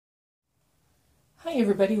Hi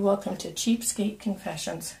everybody, welcome to Cheapskate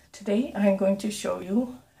Confessions. Today I'm going to show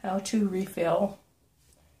you how to refill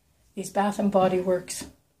these Bath & Body Works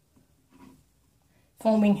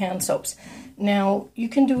foaming hand soaps. Now you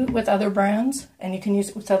can do it with other brands and you can use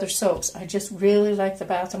it with other soaps. I just really like the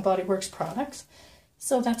Bath & Body Works products,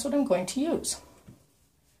 so that's what I'm going to use.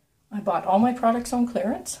 I bought all my products on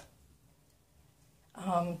clearance.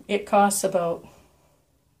 It costs about,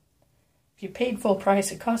 if you paid full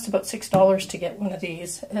price, it costs about $6 to get one of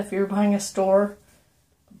these. If you're buying a store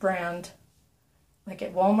brand, like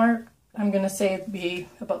at Walmart, I'm going to say it'd be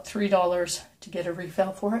about $3 to get a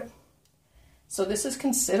refill for it. So this is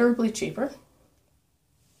considerably cheaper.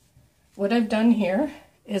 What I've done here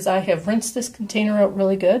is I have rinsed this container out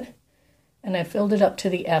really good, and I filled it up to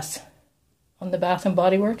the S on the Bath &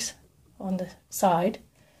 Body Works on the side.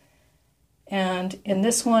 And in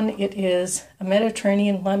this one, it is a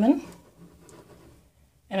Mediterranean lemon.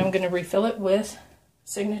 And I'm going to refill it with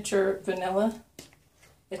Signature Vanilla.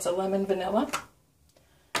 It's a lemon vanilla.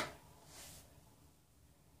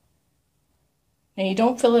 Now you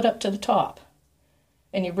don't fill it up to the top.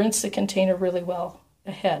 And you rinse the container really well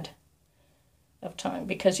ahead of time,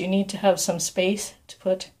 because you need to have some space to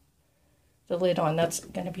put the lid on. That's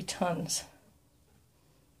going to be tons.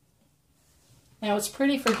 Now it's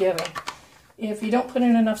pretty forgiving. If you don't put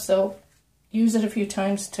in enough soap, use it a few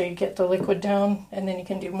times till you get the liquid down, and then you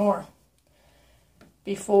can do more.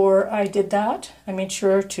 Before I did that, I made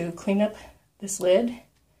sure to clean up this lid.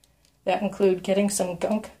 That includes getting some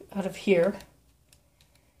gunk out of here.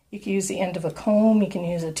 You can use the end of a comb, you can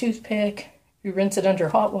use a toothpick. You rinse it under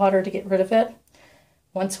hot water to get rid of it.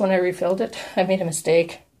 Once when I refilled it, I made a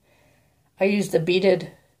mistake. I used the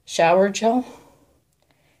beaded shower gel,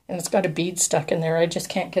 and it's got a bead stuck in there. I just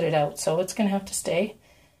can't get it out, so it's going to have to stay.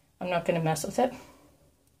 I'm not going to mess with it.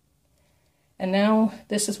 And now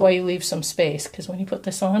this is why you leave some space, because when you put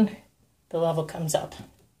this on, the level comes up.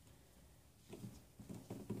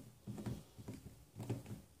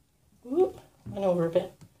 Oop, went over a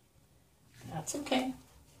bit. That's okay.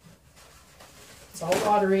 It's all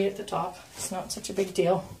watery at the top. It's not such a big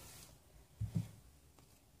deal.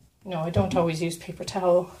 No, I don't always use paper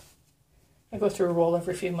towel. I go through a roll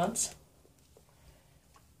every few months.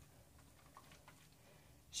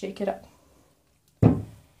 Shake it up.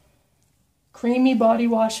 Creamy body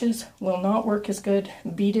washes will not work as good.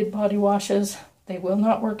 Beaded body washes, they will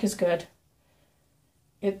not work as good.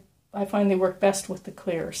 I find they work best with the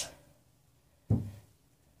clears. And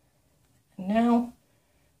now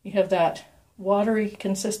you have that watery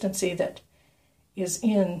consistency that is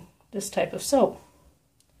in this type of soap.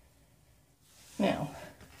 Now,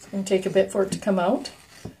 it's going to take a bit for it to come out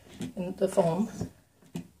in the foam.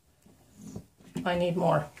 I need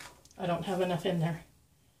more. I don't have enough in there.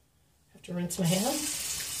 I have to rinse my hands.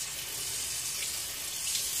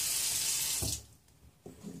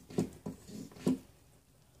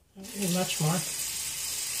 Don't need much more.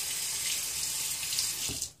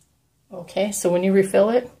 Okay, so when you refill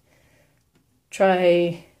it,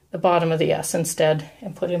 try the bottom of the S instead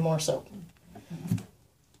and put in more soap.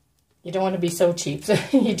 You don't want to be so cheap. So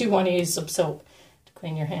you do want to use some soap to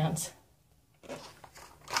clean your hands.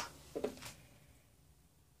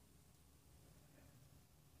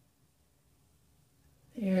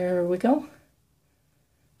 There we go.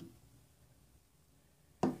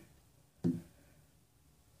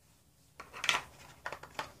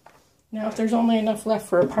 Now if there's only enough left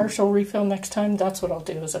for a partial refill next time, that's what I'll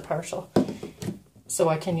do, is a partial, so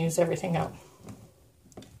I can use everything up.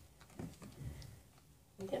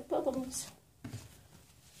 Get bubbles.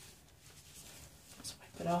 Just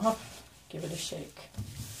wipe it off, give it a shake.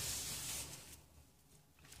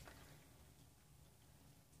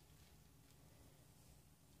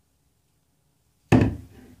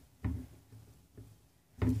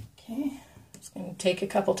 Okay, it's going to take a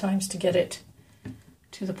couple times to get it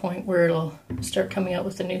to the point where it'll start coming out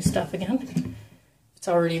with the new stuff again. It's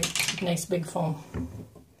already a nice big foam.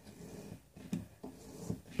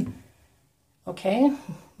 Okay,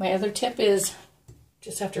 my other tip is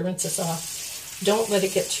just have to rinse this off. Don't let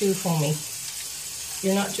it get too foamy.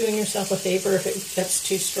 You're not doing yourself a favor if it gets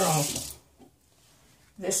too strong.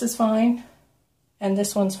 This is fine, and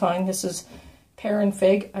this one's fine. This is pear and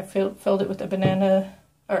fig. I filled it with the banana,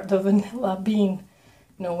 or the vanilla bean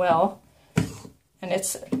Noel, and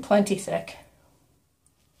it's plenty thick.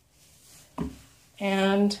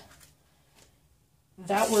 And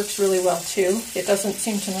that works really well too. It doesn't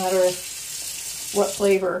seem to matter what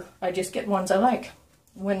flavor. I just get ones I like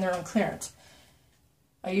when they're on clearance.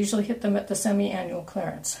 I usually hit them at the semi-annual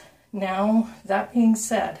clearance. Now, that being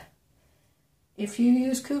said, if you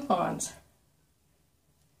use coupons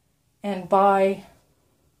and buy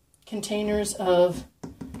containers of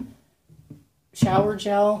shower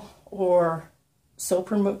gel or soap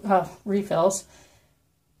refills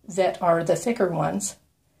that are the thicker ones,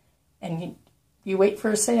 and you wait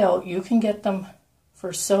for a sale, you can get them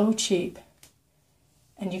for so cheap,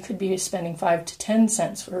 and you could be spending 5 to 10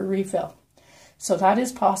 cents for a refill. So that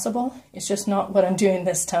is possible. It's just not what I'm doing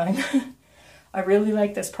this time. I really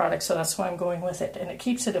like this product, so that's why I'm going with it, and it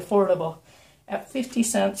keeps it affordable at 50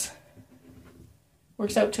 cents.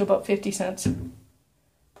 Works out to about 50 cents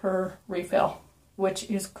per refill, which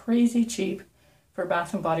is crazy cheap for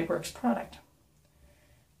Bath & Body Works product.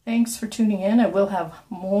 Thanks for tuning in. I will have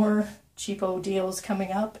more cheapo deals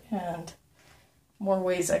coming up and more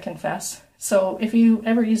ways I confess. So if you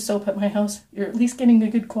ever use soap at my house, you're at least getting a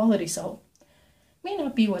good quality soap. May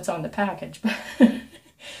not be what's on the package,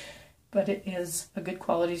 but it is a good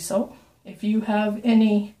quality soap. If you have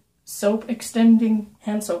any soap extending,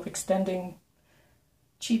 hand soap extending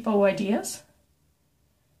cheapo ideas,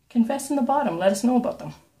 confess in the bottom. Let us know about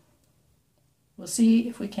them. We'll see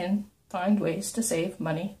if we can find ways to save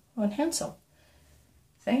money on hand soap.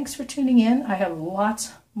 Thanks for tuning in. I have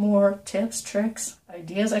lots more tips, tricks,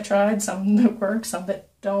 ideas I tried, some that work, some that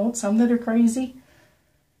don't, some that are crazy,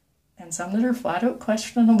 and some that are flat out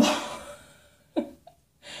questionable.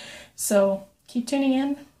 So keep tuning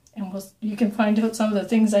in, and you can find out some of the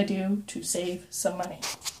things I do to save some money.